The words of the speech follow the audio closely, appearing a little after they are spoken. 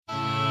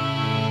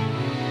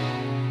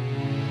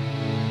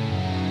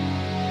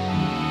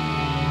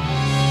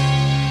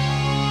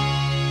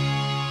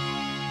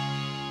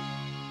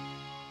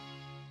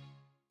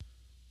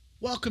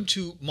Welcome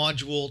to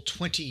Module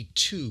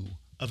 22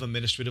 of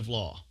Administrative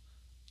Law.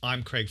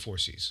 I'm Craig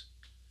Forces.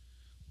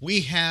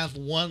 We have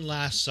one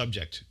last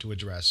subject to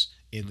address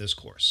in this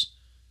course: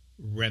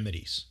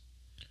 remedies.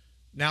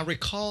 Now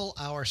recall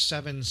our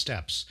 7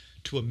 steps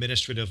to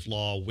administrative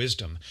law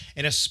wisdom,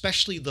 and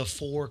especially the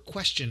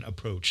 4-question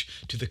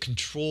approach to the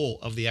control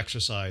of the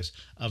exercise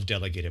of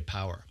delegated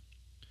power.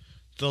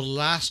 The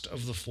last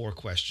of the 4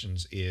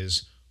 questions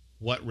is,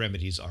 what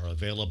remedies are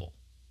available?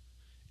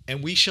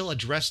 And we shall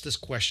address this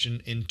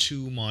question in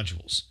 2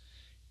 modules.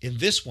 In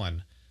this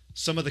one,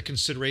 some of the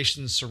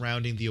considerations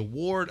surrounding the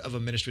award of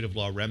administrative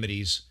law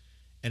remedies,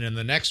 and in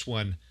the next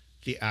one,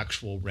 the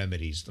actual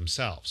remedies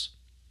themselves.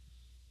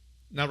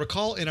 Now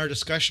recall, in our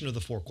discussion of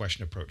the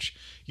 4-question approach,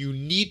 you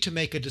need to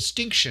make a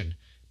distinction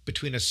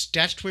between a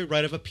statutory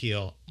right of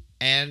appeal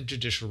and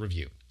judicial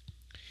review.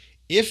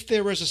 If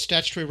there is a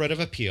statutory right of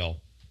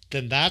appeal,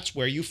 then that's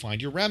where you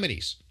find your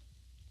remedies.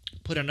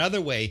 Put another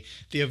way,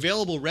 the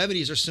available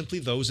remedies are simply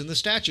those in the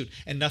statute,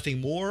 and nothing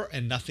more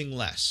and nothing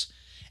less.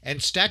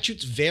 And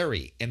statutes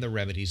vary in the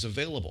remedies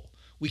available.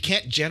 We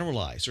can't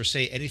generalize or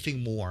say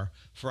anything more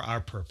for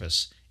our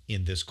purpose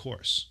in this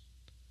course.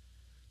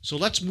 So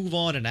let's move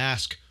on and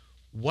ask,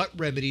 what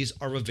remedies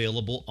are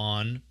available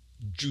on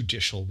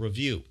judicial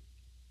review?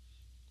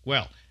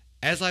 Well,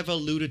 as I've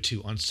alluded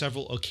to on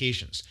several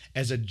occasions,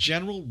 as a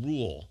general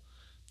rule,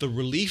 the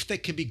relief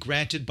that can be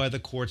granted by the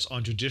courts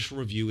on judicial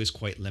review is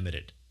quite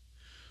limited.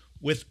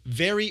 With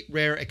very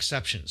rare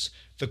exceptions,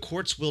 the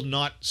courts will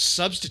not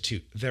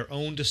substitute their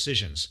own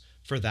decisions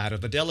for that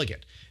of the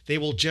delegate. They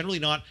will generally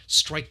not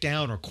strike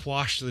down or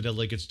quash the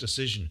delegate's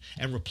decision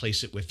and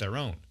replace it with their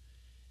own.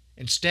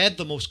 Instead,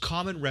 the most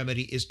common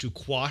remedy is to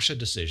quash a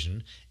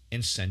decision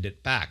and send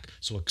it back,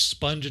 so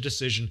expunge a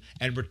decision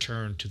and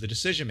return to the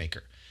decision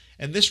maker.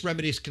 And this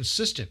remedy is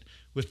consistent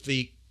with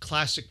the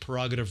classic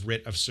prerogative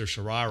writ of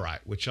certiorari,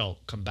 which I'll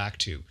come back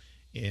to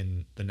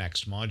in the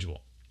next module.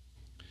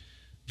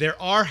 There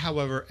are,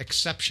 however,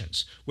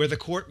 exceptions where the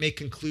court may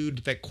conclude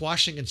that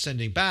quashing and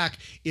sending back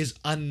is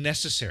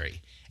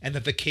unnecessary and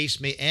that the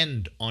case may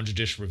end on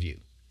judicial review.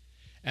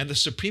 And the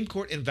Supreme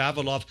Court in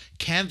Vavilov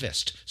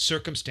canvassed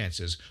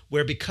circumstances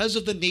where, because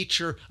of the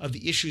nature of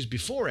the issues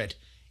before it,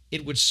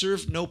 it would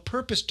serve no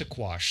purpose to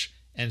quash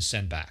and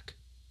send back.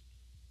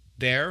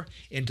 There,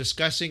 in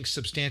discussing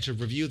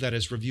substantive review, that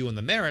is, review on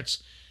the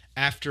merits,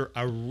 after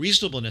a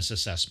reasonableness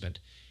assessment,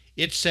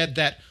 it said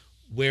that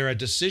where a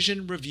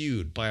decision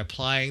reviewed by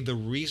applying the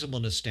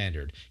reasonableness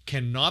standard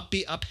cannot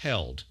be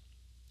upheld,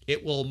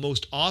 it will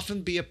most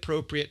often be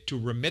appropriate to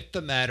remit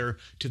the matter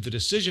to the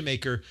decision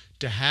maker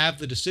to have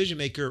the decision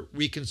maker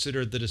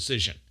reconsider the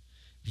decision,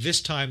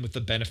 this time with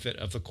the benefit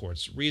of the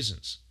court's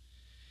reasons.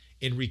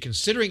 In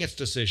reconsidering its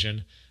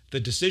decision, the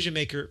decision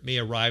maker may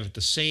arrive at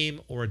the same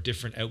or a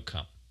different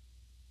outcome.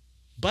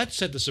 But,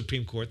 said the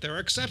Supreme Court, there are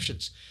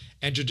exceptions,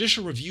 and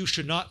judicial review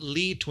should not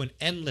lead to an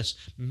endless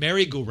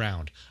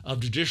merry-go-round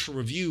of judicial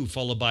review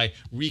followed by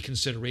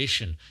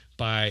reconsideration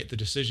by the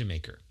decision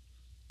maker.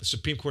 The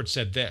Supreme Court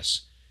said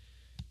this: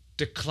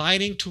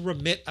 declining to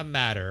remit a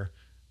matter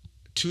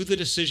to the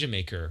decision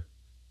maker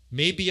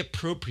may be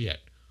appropriate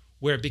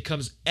where it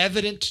becomes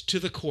evident to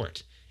the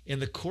court in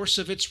the course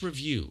of its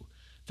review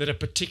that a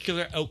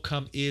particular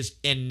outcome is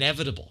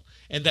inevitable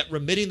and that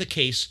remitting the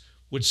case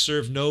would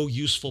serve no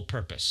useful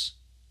purpose.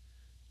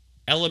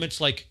 Elements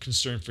like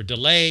concern for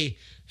delay,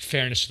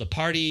 fairness to the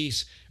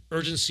parties,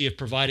 urgency of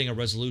providing a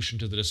resolution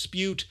to the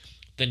dispute,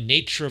 the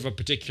nature of a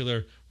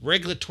particular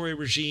regulatory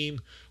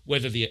regime,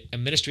 whether the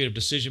administrative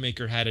decision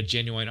maker had a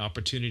genuine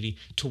opportunity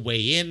to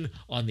weigh in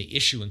on the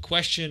issue in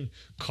question,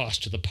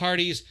 cost to the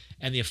parties,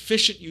 and the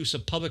efficient use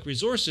of public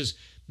resources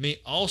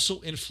may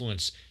also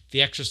influence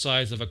the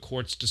exercise of a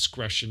court's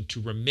discretion to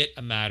remit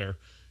a matter,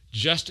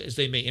 just as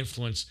they may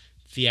influence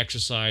the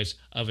exercise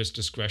of its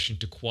discretion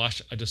to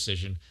quash a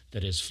decision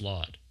that is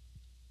flawed.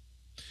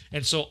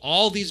 And so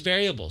all these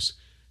variables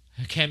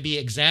can be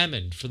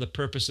examined for the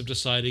purpose of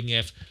deciding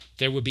if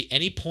there would be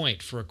any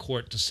point for a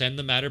court to send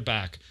the matter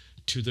back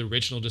to the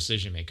original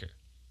decision maker.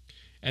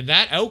 And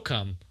that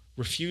outcome,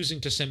 refusing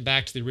to send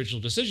back to the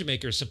original decision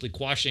maker, simply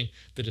quashing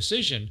the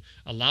decision,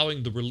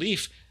 allowing the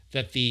relief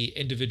that the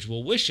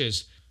individual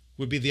wishes,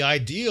 would be the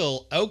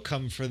ideal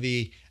outcome for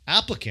the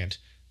applicant.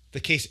 The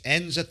case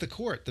ends at the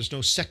court. There's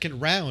no second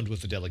round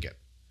with the delegate.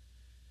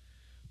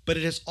 But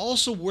it is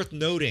also worth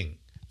noting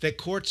that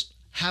courts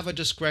have a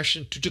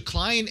discretion to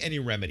decline any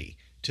remedy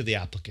to the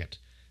applicant.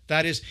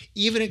 That is,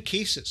 even in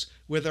cases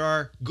where there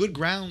are good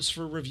grounds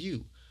for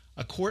review,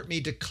 a court may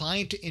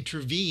decline to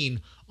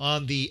intervene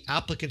on the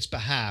applicant's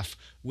behalf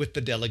with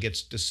the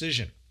delegate's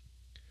decision.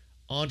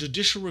 On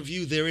judicial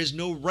review, there is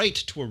no right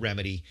to a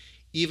remedy,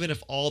 even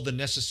if all the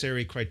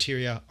necessary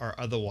criteria are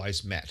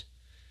otherwise met.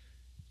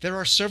 There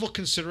are several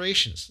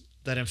considerations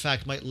that in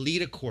fact might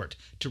lead a court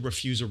to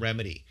refuse a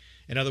remedy.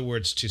 In other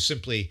words, to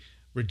simply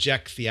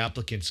reject the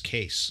applicant's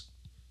case.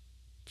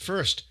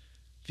 First,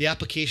 the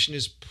application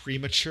is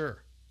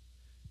premature.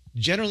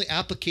 Generally,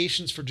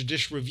 applications for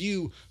judicial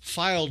review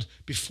filed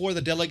before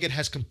the delegate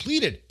has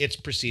completed its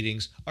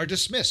proceedings are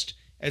dismissed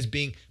as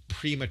being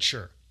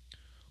premature.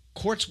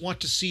 Courts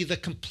want to see the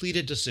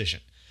completed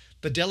decision.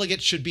 The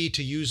delegate should be,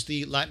 to use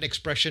the Latin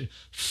expression,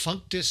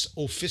 functus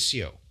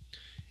officio.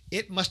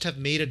 It must have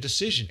made a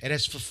decision. It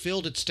has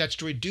fulfilled its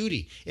statutory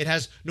duty. It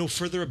has no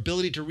further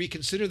ability to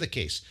reconsider the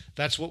case.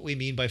 That's what we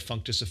mean by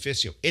functus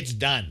officio. It's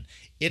done.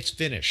 It's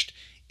finished.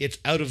 It's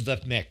out of the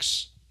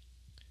mix.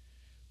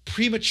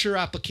 Premature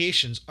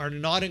applications are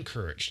not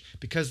encouraged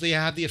because they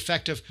have the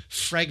effect of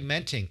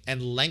fragmenting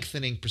and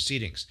lengthening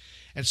proceedings.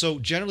 And so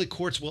generally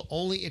courts will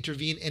only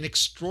intervene in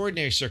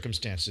extraordinary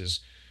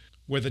circumstances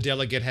where the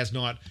delegate has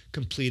not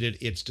completed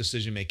its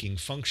decision-making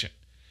function.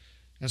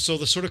 And so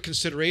the sort of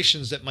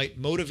considerations that might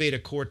motivate a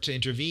court to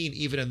intervene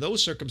even in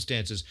those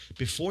circumstances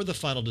before the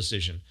final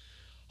decision: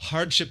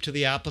 hardship to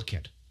the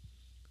applicant,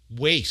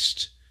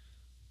 waste.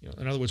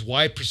 In other words,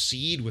 why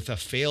proceed with a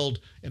failed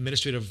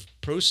administrative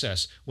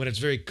process when it's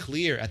very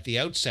clear at the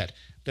outset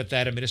that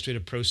that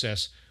administrative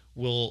process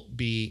will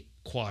be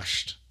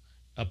quashed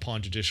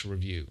upon judicial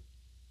review?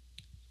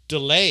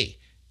 Delay.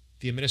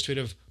 The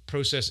administrative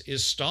process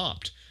is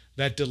stopped.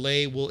 That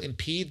delay will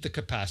impede the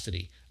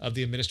capacity of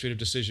the administrative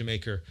decision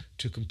maker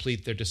to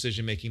complete their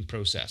decision-making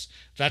process.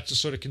 That's the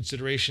sort of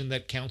consideration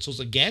that counsels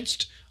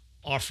against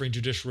offering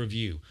judicial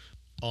review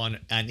on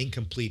an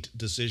incomplete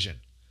decision.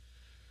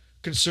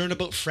 Concern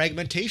about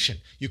fragmentation.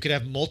 You could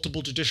have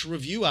multiple judicial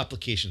review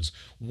applications,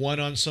 one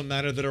on some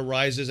matter that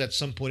arises at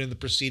some point in the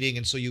proceeding,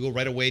 and so you go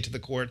right away to the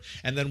court,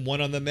 and then one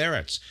on the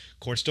merits.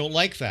 Courts don't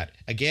like that.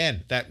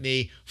 Again, that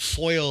may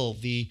foil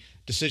the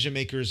decision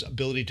maker's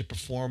ability to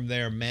perform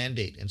their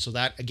mandate. And so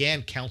that,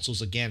 again,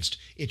 counsels against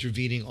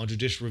intervening on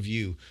judicial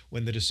review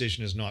when the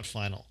decision is not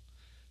final.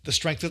 The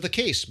strength of the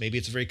case. Maybe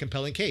it's a very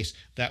compelling case.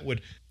 That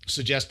would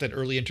suggest that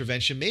early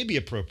intervention may be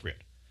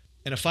appropriate.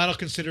 And a final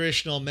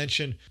consideration I'll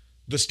mention: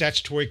 the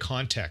statutory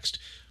context.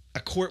 A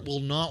court will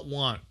not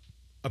want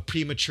a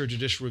premature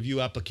judicial review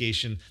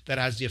application that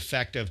has the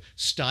effect of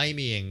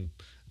stymieing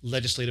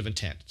legislative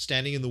intent,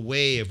 standing in the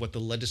way of what the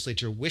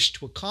legislature wished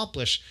to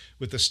accomplish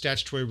with the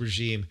statutory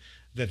regime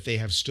that they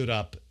have stood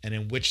up and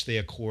in which they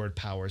accord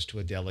powers to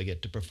a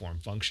delegate to perform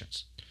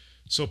functions.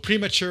 So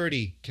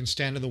prematurity can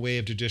stand in the way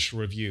of judicial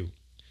review.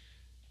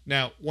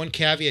 Now, one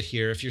caveat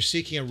here: if you're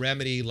seeking a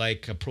remedy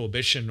like a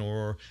prohibition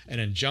or an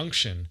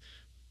injunction,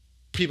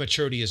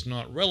 prematurity is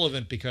not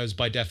relevant because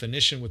by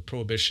definition with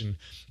prohibition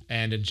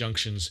and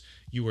injunctions,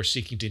 you are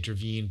seeking to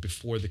intervene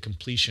before the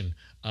completion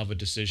of a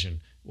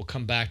decision. We'll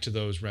come back to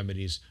those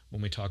remedies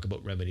when we talk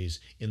about remedies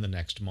in the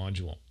next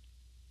module.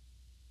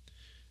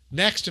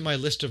 Next in my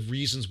list of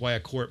reasons why a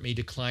court may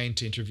decline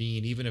to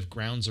intervene even if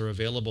grounds are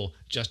available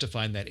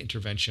justifying that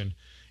intervention,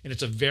 and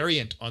it's a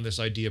variant on this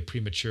idea of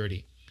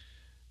prematurity: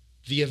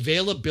 the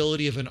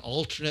availability of an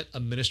alternate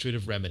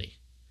administrative remedy.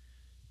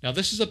 Now,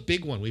 this is a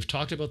big one. We've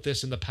talked about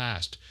this in the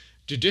past.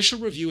 Judicial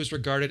review is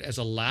regarded as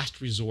a last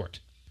resort.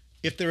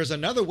 If there is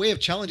another way of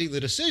challenging the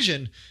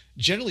decision,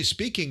 generally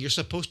speaking, you're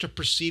supposed to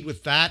proceed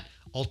with that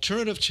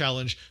alternative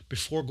challenge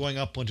before going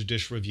up on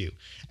judicial review.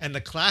 And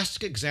the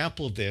classic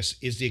example of this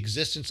is the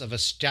existence of a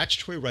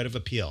statutory right of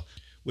appeal,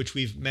 which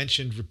we've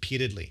mentioned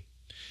repeatedly.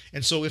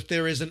 And so if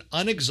there is an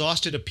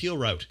unexhausted appeal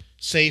route,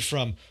 say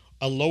from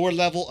a lower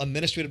level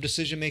administrative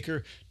decision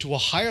maker to a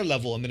higher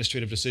level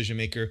administrative decision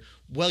maker,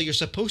 well, you're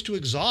supposed to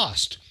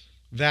exhaust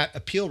that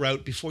appeal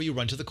route before you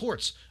run to the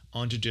courts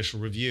on judicial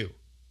review.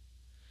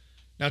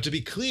 Now, to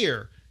be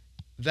clear,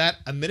 that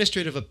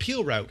administrative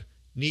appeal route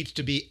needs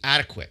to be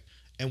adequate.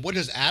 And what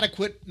does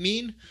adequate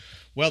mean?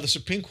 Well, the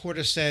Supreme Court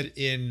has said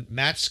in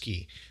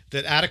Matsky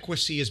that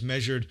adequacy is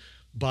measured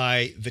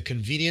by the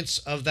convenience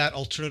of that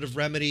alternative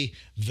remedy,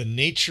 the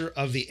nature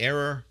of the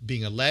error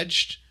being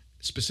alleged.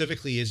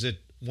 Specifically, is it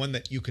one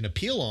that you can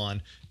appeal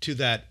on to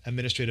that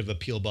administrative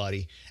appeal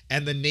body,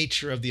 and the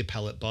nature of the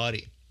appellate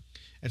body.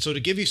 And so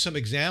to give you some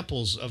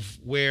examples of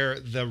where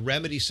the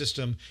remedy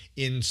system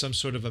in some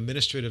sort of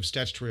administrative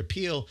statutory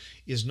appeal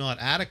is not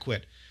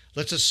adequate,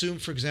 let's assume,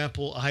 for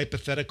example, a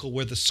hypothetical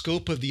where the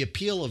scope of the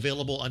appeal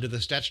available under the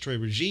statutory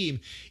regime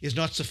is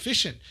not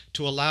sufficient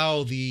to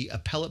allow the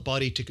appellate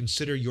body to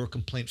consider your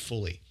complaint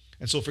fully.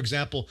 And so, for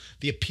example,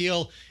 the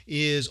appeal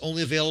is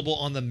only available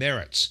on the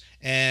merits,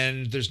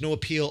 and there's no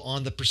appeal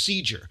on the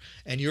procedure,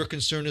 and your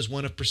concern is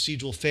one of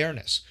procedural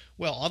fairness.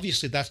 Well,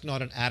 obviously, that's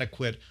not an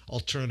adequate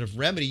alternative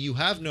remedy. You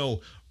have no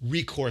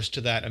recourse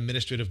to that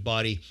administrative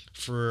body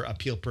for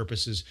appeal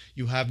purposes.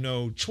 You have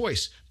no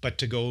choice but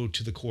to go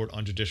to the court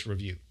on judicial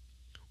review.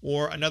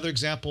 Or another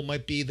example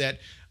might be that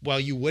while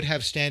you would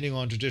have standing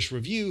on judicial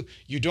review,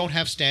 you don't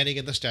have standing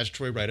in the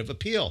statutory right of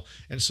appeal.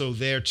 And so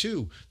there,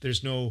 too,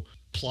 there's no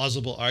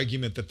plausible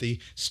argument that the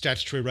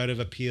statutory right of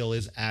appeal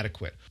is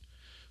adequate.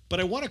 But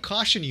I want to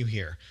caution you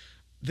here.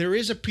 There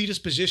is a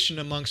predisposition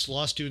amongst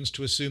law students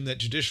to assume that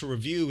judicial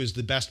review is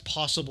the best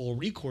possible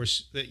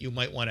recourse that you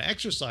might want to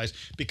exercise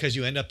because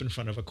you end up in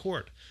front of a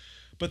court.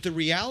 But the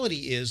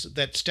reality is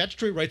that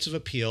statutory rights of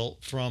appeal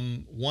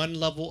from one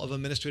level of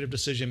administrative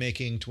decision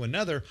making to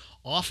another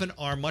often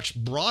are much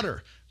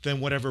broader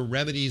than whatever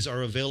remedies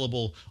are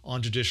available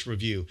on judicial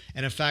review,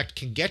 and in fact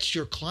can get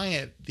your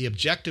client the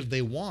objective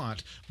they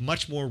want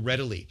much more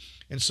readily.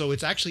 And so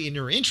it's actually in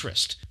your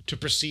interest to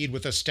proceed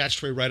with a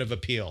statutory right of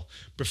appeal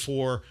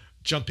before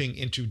jumping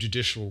into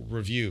judicial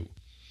review.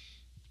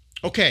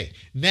 Okay,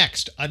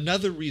 next,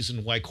 another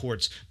reason why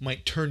courts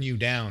might turn you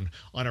down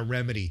on a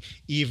remedy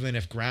even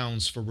if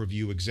grounds for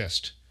review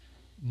exist.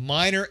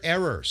 Minor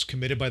errors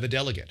committed by the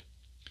delegate.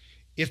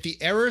 If the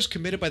errors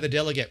committed by the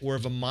delegate were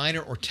of a minor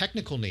or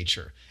technical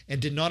nature and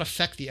did not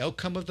affect the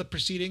outcome of the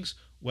proceedings,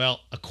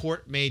 well, a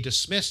court may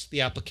dismiss the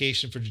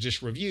application for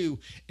judicial review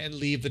and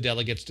leave the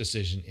delegate's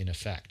decision in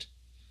effect.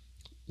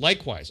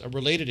 Likewise, a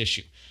related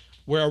issue,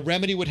 where a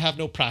remedy would have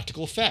no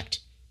practical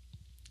effect.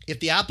 If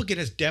the applicant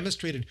has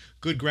demonstrated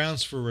good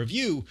grounds for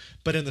review,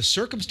 but in the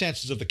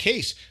circumstances of the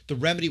case, the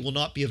remedy will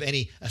not be of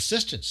any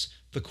assistance,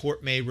 the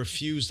court may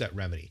refuse that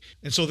remedy.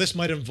 And so this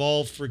might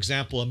involve, for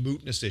example, a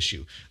mootness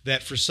issue,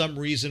 that for some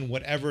reason,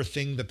 whatever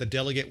thing that the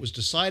delegate was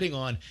deciding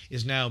on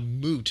is now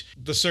moot.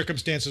 The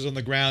circumstances on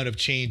the ground have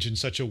changed in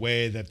such a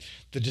way that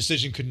the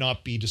decision could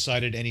not be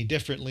decided any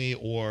differently,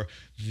 or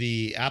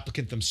the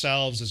applicant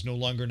themselves is no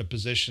longer in a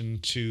position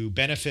to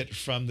benefit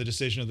from the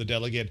decision of the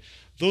delegate.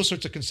 Those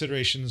sorts of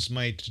considerations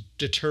might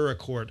deter a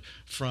court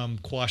from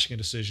quashing a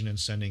decision and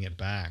sending it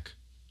back.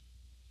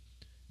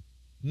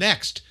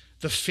 Next,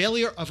 the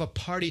failure of a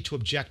party to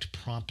object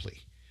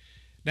promptly.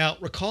 Now,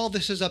 recall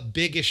this is a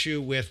big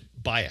issue with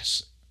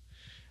bias.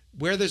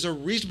 Where there's a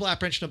reasonable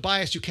apprehension of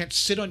bias, you can't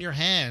sit on your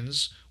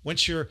hands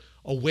once you're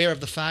aware of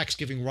the facts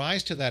giving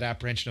rise to that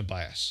apprehension of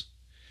bias.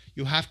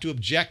 You have to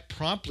object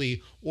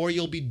promptly, or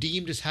you'll be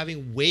deemed as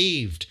having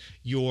waived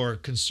your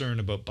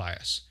concern about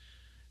bias,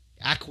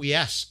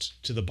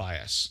 acquiesced to the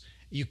bias.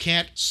 You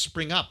can't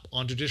spring up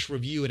on judicial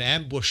review and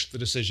ambush the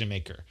decision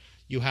maker.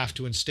 You have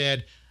to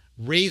instead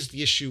raise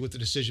the issue with the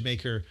decision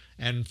maker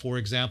and, for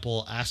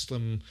example, ask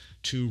them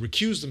to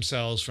recuse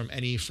themselves from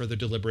any further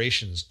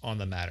deliberations on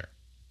the matter.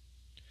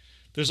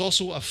 There's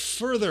also a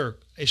further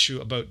issue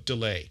about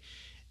delay.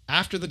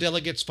 After the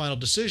delegate's final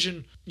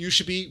decision, you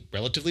should be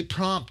relatively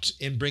prompt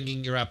in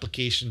bringing your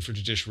application for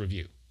judicial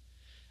review.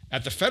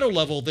 At the federal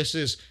level, this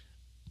is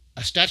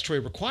a statutory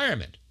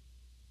requirement.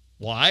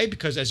 Why?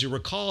 Because, as you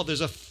recall,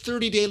 there's a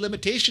 30-day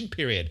limitation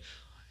period.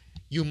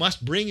 You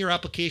must bring your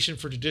application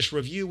for judicial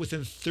review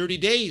within 30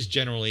 days,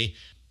 generally,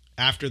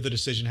 after the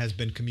decision has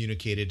been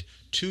communicated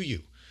to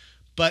you.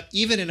 But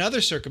even in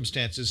other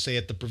circumstances, say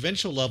at the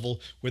provincial level,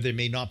 where there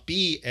may not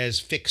be as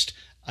fixed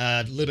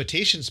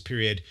limitations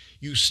period,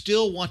 you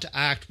still want to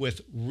act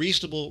with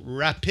reasonable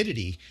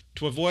rapidity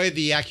to avoid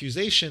the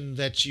accusation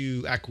that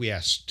you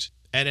acquiesced.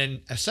 And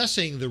in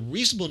assessing the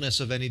reasonableness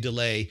of any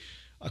delay,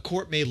 a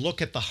court may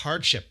look at the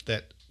hardship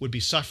that would be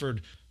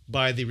suffered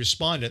by the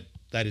respondent,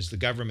 that is the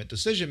government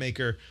decision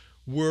maker,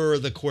 were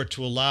the court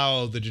to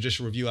allow the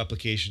judicial review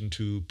application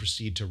to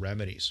proceed to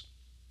remedies.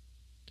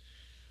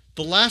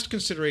 The last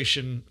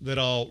consideration that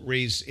I'll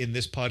raise in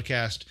this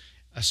podcast,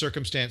 a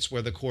circumstance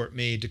where the court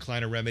may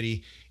decline a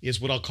remedy,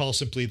 is what I'll call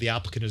simply the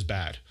applicant is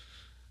bad.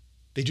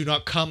 They do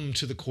not come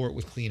to the court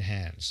with clean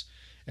hands.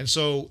 And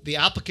so the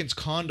applicant's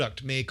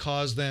conduct may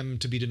cause them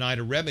to be denied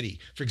a remedy.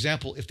 For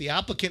example, if the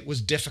applicant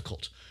was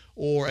difficult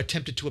or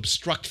attempted to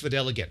obstruct the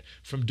delegate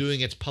from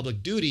doing its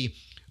public duty,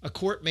 a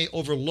court may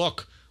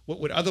overlook what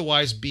would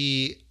otherwise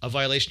be a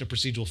violation of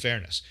procedural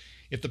fairness.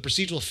 If the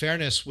procedural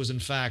fairness was in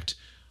fact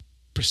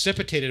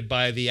precipitated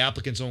by the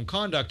applicant's own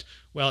conduct,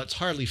 well, it's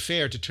hardly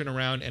fair to turn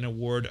around and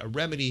award a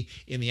remedy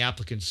in the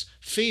applicant's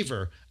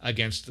favor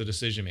against the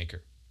decision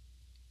maker.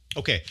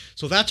 Okay,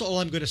 so that's all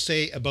I'm going to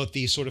say about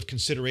these sort of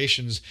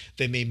considerations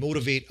that may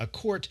motivate a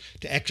court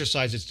to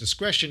exercise its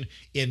discretion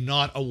in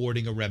not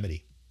awarding a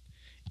remedy.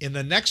 In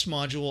the next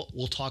module,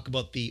 we'll talk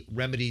about the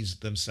remedies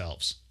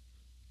themselves.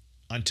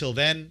 Until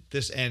then,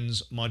 this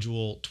ends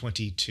Module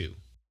 22.